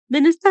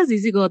Minister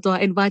Zizi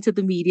Kodwa invited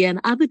the media and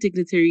other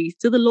dignitaries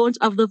to the launch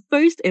of the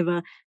first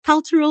ever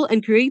Cultural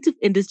and Creative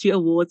Industry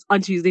Awards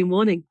on Tuesday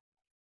morning.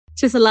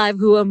 Chisalive,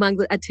 who were among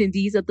the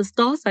attendees at the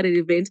star-studded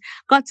event,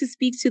 got to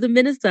speak to the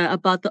minister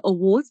about the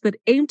awards that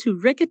aim to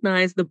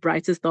recognize the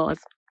brightest stars.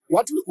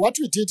 What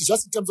we did,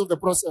 just in terms of the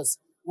process,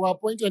 we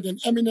appointed an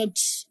eminent,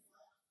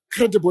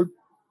 credible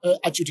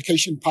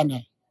adjudication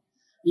panel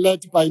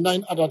led by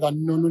none other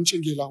than Nonun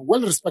Chingila, well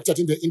respected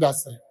in the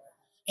industry.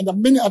 And there are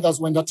many others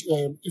when that,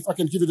 if I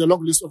can give you the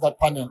long list of that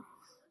panel,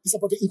 it's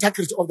about the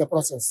integrity of the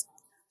process.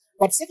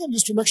 But secondly,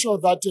 is to make sure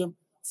that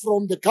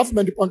from the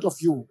government point of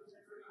view,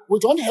 we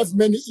don't have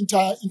many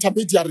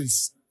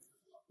intermediaries,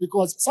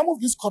 because some of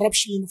this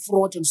corruption,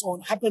 fraud, and so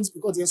on happens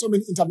because there are so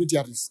many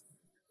intermediaries.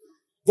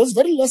 There's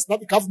very less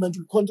that the government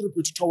will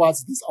contribute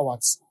towards these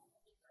awards.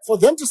 For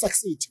them to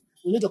succeed,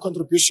 we need a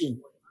contribution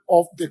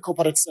of the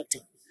corporate sector.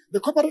 The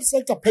corporate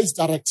sector pays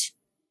direct,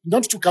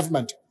 not to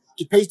government.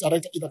 It pays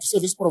direct either to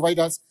service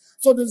providers.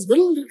 So there's very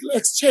little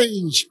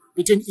exchange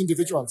between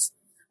individuals.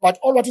 But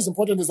all what is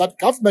important is that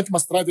government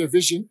must drive a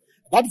vision.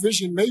 That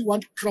vision may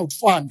want crowd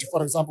fund,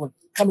 for example,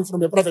 coming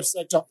from the private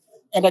sector.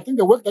 And I think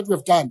the work that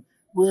we've done,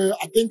 we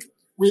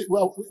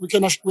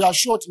are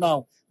short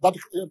now that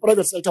the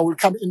private sector will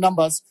come in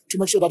numbers to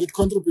make sure that it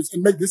contributes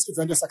and make this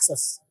event a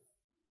success.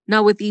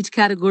 Now, with each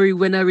category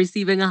winner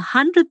receiving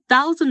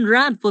 100,000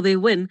 Rand for their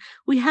win,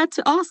 we had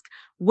to ask,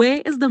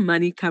 where is the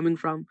money coming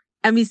from?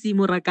 MEC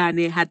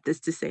Murakane had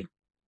this to say.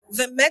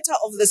 The matter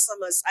of the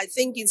summers, I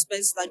think it's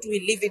best that we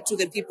leave it to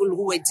the people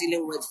who we're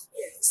dealing with.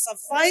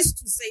 Suffice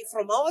to say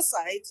from our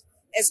side,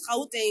 as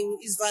Gauteng,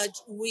 is that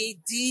we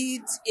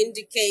did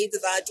indicate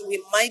that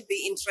we might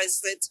be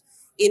interested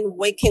in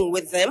working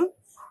with them,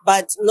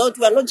 but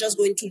we are not just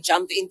going to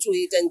jump into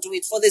it and do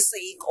it for the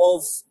sake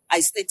of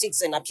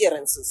aesthetics and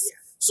appearances.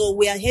 So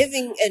we are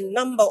having a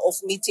number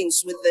of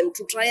meetings with them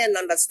to try and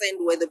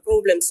understand where the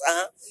problems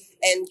are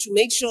and to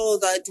make sure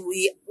that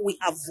we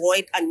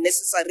avoid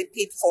unnecessary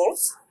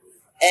pitfalls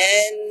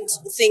and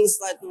things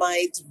that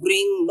might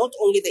bring not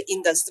only the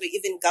industry,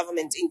 even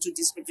government into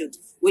disrepute.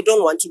 We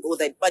don't want to go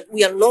there, but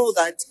we all know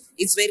that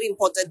it's very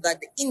important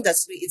that the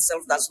industry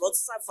itself does not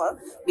suffer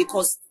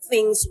because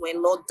things were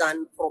not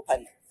done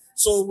properly.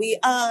 So we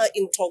are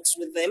in talks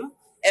with them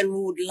and we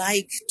would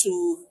like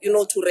to,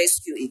 to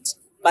rescue it,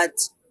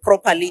 but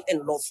properly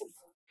and lawfully.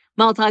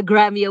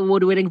 Multi-Grammy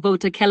award-winning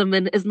voter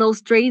Kellerman is no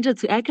stranger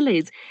to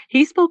accolades.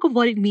 He spoke of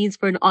what it means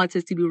for an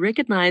artist to be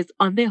recognized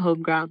on their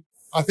home ground.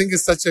 I think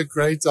it's such a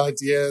great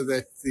idea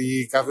that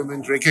the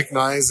government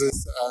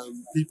recognizes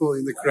people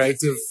in the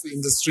creative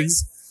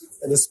industries,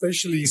 and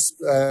especially,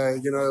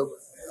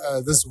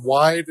 this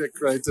wider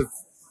creative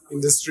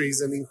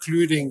industries and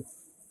including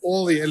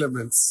all the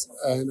elements.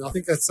 And I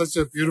think that's such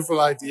a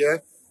beautiful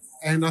idea.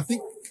 And I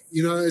think,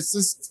 it's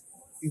just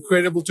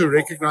incredible to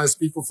recognize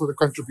people for the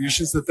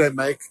contributions that they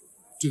make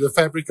to the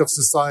fabric of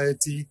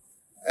society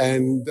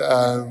and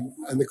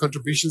the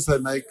contributions they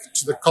make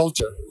to the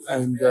culture.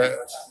 And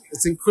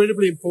it's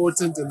incredibly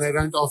important, and they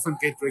don't often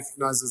get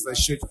recognized as they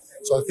should.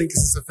 So I think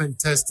this is a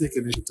fantastic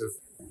initiative.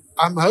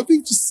 I'm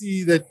hoping to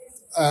see that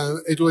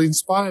it will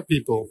inspire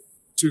people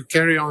to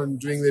carry on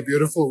doing their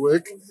beautiful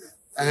work,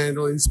 and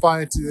will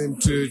inspire them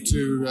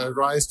to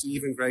rise to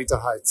even greater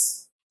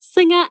heights.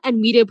 Singer and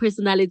media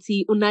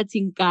personality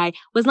Unathi Nkai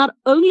was not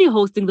only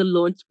hosting the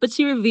launch, but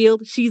she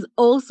revealed she's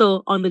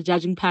also on the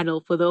judging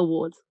panel for the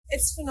awards.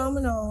 It's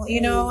phenomenal,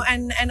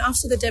 and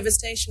after the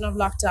devastation of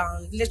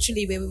lockdown,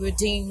 literally where we were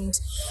deemed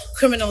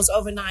criminals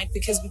overnight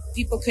because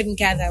people couldn't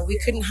gather, we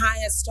couldn't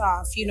hire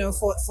staff,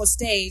 for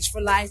stage, for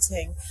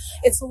lighting.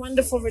 It's a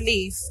wonderful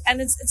relief.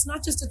 And it's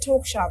not just a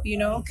talk shop,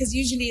 because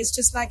usually it's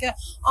just like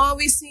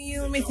we see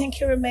you and we think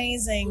you're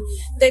amazing.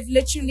 They've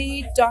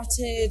literally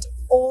dotted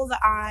all the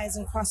I's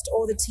and crossed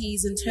all the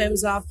T's in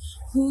terms of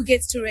who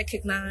gets to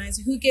recognize,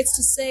 who gets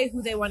to say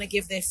who they want to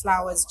give their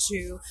flowers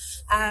to,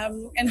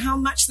 and how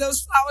much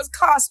those flowers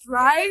cost,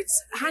 right?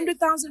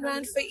 100,000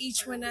 Rand for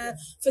each winner,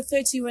 for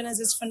 30 winners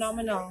is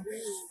phenomenal.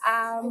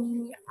 I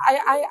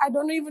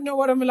don't even know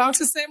what I'm allowed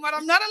to say and what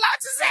I'm not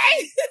allowed to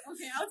say.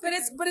 Okay.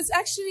 But it's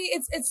actually,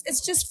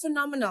 it's just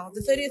phenomenal.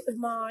 The 30th of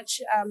March,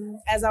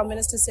 as our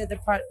minister said, the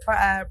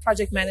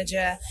project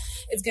manager,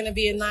 it's going to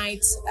be a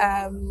night,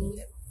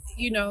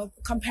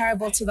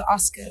 comparable to the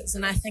Oscars.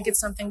 And I think it's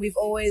something we've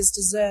always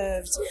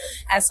deserved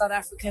as South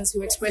Africans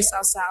who express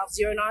ourselves.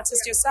 You're an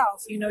artist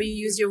yourself, you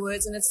use your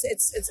words, and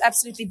it's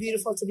absolutely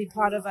beautiful to be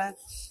part of a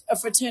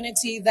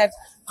fraternity that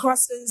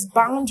crosses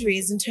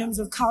boundaries in terms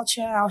of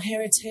culture, our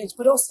heritage,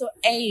 but also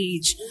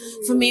age.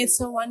 For me, it's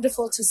so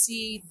wonderful to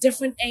see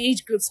different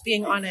age groups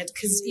being honored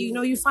because,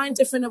 you find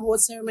different award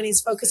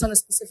ceremonies focus on a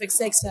specific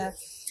sector.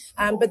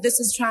 But this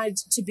is tried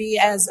to be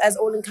as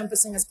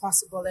all-encompassing as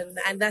possible, and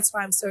that's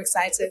why I'm so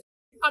excited.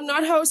 I'm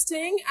not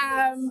hosting.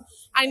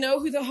 I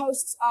know who the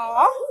hosts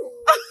are.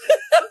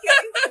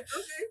 Okay.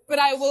 but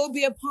I will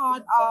be a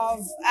part of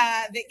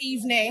the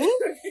evening.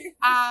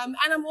 And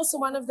I'm also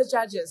one of the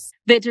judges.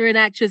 Veteran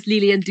actress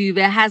Lillian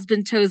Dube has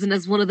been chosen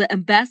as one of the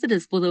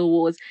ambassadors for the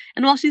awards.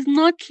 And while she's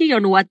not clear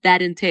on what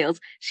that entails,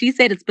 she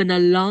said it's been a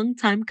long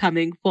time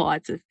coming for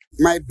artists.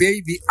 My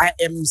baby, I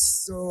am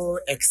so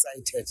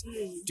excited.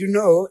 You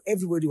know,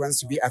 everybody wants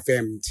to be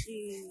affirmed.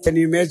 Can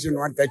you imagine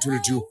what that will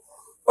do?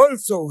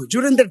 Also,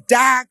 during the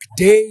dark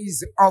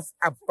days of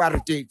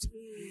apartheid,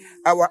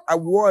 our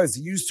awards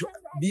used to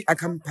be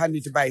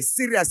accompanied by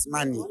serious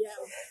money.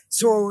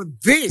 So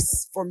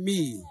this, for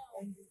me,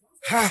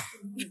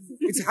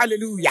 it's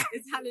hallelujah.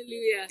 It's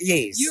hallelujah.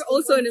 Yes. You're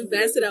also an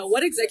ambassador.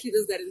 What exactly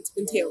does that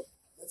entail?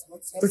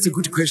 That's a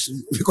good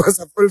question, because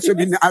I've also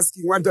been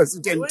asking, what does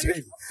it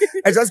entail?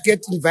 I just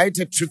get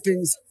invited to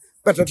things,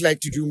 but I'd like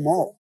to do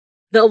more.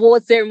 The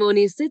award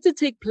ceremony is set to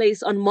take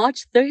place on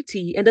March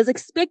 30 and is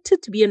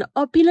expected to be an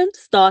opulent,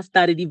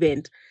 star-studded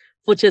event.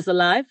 For Chess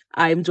Alive,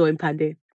 I am Joy Pandey.